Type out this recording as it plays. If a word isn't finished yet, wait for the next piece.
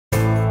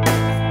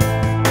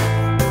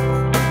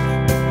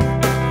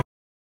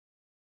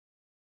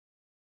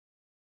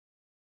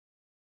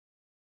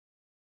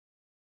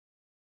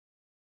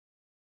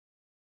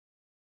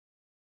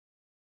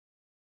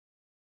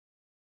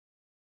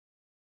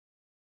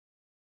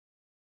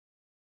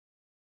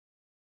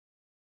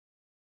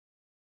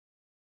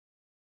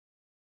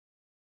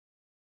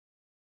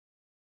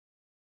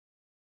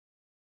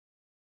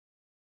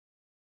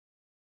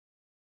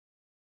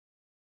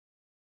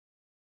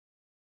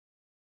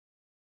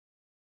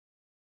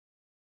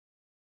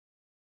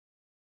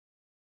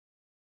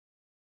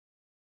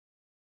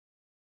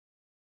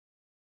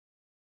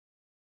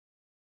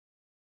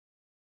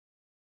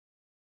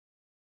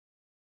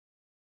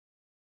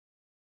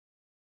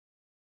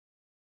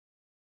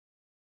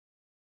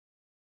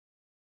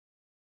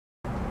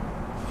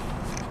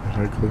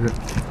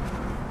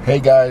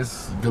Hey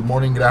guys, good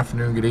morning, good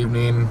afternoon, good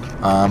evening.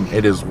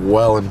 It is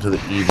well into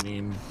the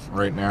evening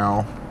right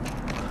now.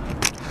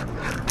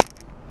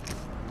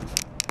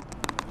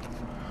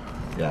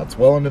 Yeah, it's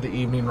well into the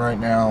evening right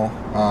now.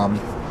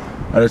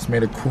 I just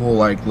made a cool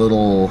like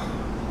little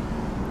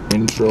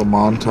intro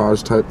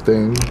montage type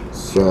thing.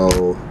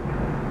 So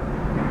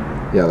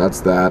yeah,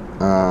 that's that.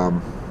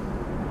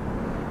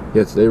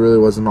 Yeah, today really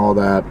wasn't all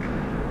that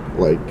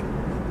like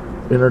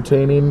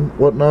entertaining,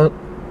 whatnot.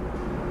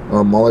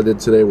 All I did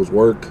today was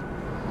work,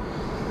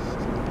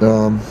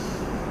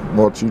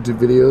 watch YouTube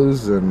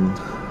videos and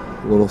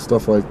little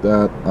stuff like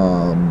that.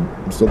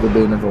 I'm still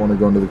debating if I want to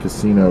go into the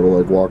casino to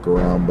like walk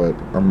around, but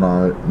I'm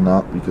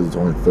not because it's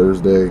only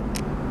Thursday,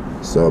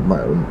 so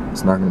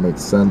it's not going to make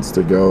sense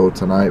to go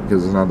tonight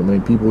because there's not that many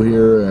people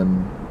here,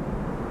 and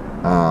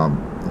I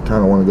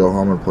kind of want to go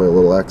home and play a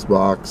little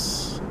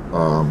Xbox,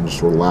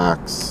 just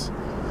relax.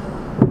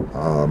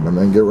 And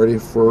then get ready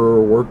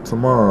for work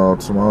tomorrow.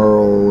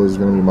 Tomorrow is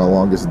going to be my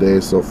longest day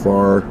so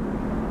far.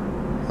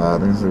 I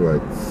think it's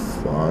like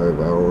 5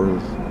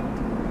 hours.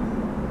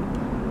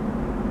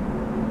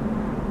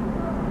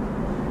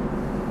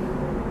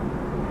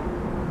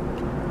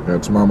 Yeah,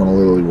 tomorrow I'm going to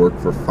literally work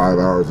for 5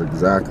 hours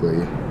exactly.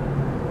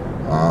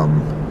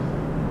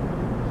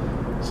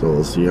 So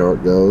we'll see how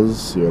it goes,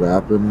 see what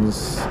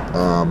happens.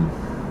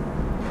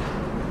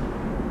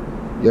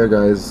 Yeah,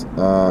 guys.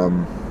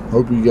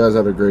 Hope you guys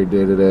had a great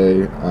day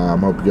today.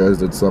 Hope you guys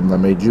did something that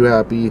made you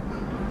happy.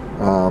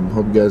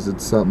 Hope you guys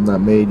did something that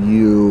made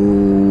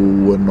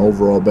you an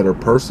overall better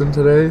person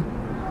today.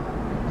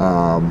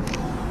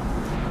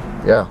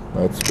 Yeah,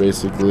 that's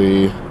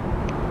basically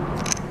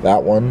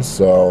that one.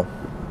 So,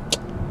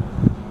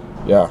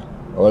 yeah,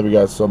 I love you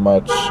guys so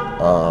much.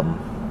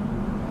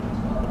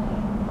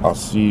 I'll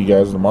see you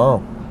guys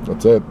tomorrow.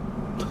 That's it.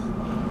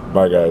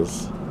 Bye,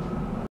 guys.